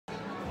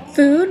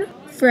Food,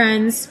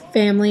 friends,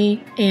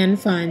 family, and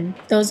fun.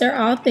 Those are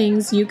all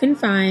things you can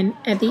find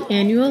at the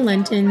annual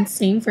Lenten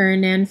St.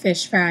 Ferdinand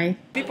Fish Fry.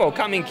 People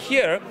coming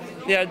here,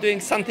 they are doing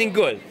something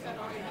good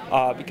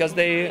because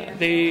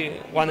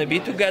they want to be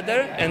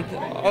together, and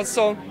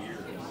also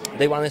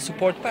they want to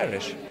support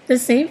parish. The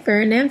St.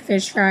 Ferdinand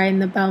Fish Fry in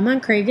the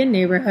Belmont-Cragen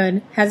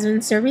neighborhood has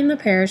been serving the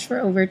parish for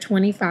over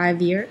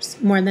 25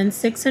 years. More than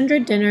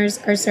 600 dinners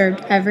are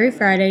served every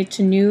Friday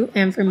to new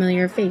and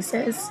familiar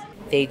faces.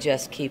 They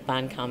just keep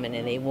on coming,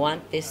 and they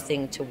want this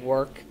thing to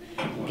work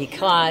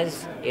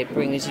because it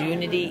brings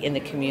unity in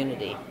the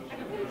community.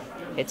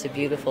 It's a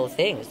beautiful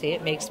thing. See,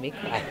 it makes me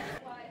cry.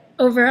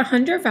 Over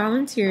 100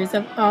 volunteers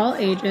of all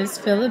ages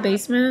fill the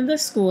basement of the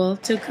school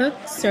to cook,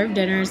 serve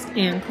dinners,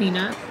 and clean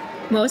up.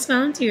 Most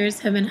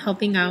volunteers have been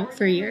helping out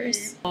for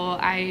years. Well,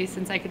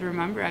 since I could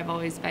remember, I've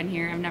always been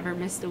here. I've never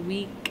missed a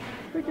week.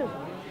 Look at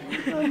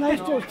how nice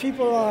those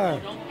people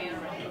are.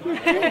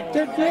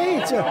 They're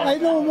great. I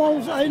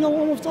know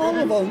almost all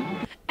of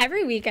them.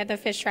 Every week at the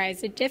Fish Fry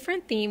is a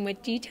different theme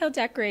with detailed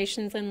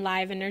decorations and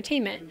live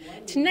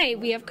entertainment. Tonight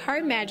we have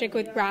Card Magic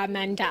with Rob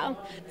Mandel.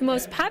 The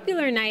most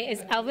popular night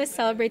is Elvis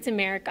Celebrates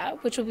America,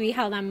 which will be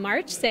held on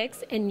March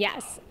 6th, and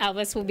yes,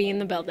 Elvis will be in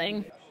the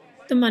building.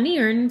 The money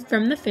earned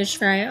from the Fish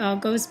Fry all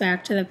goes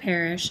back to the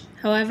parish.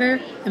 However,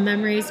 the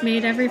memories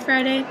made every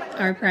Friday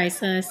are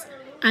priceless.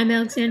 I'm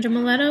Alexandra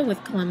Mileta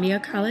with Columbia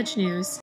College News.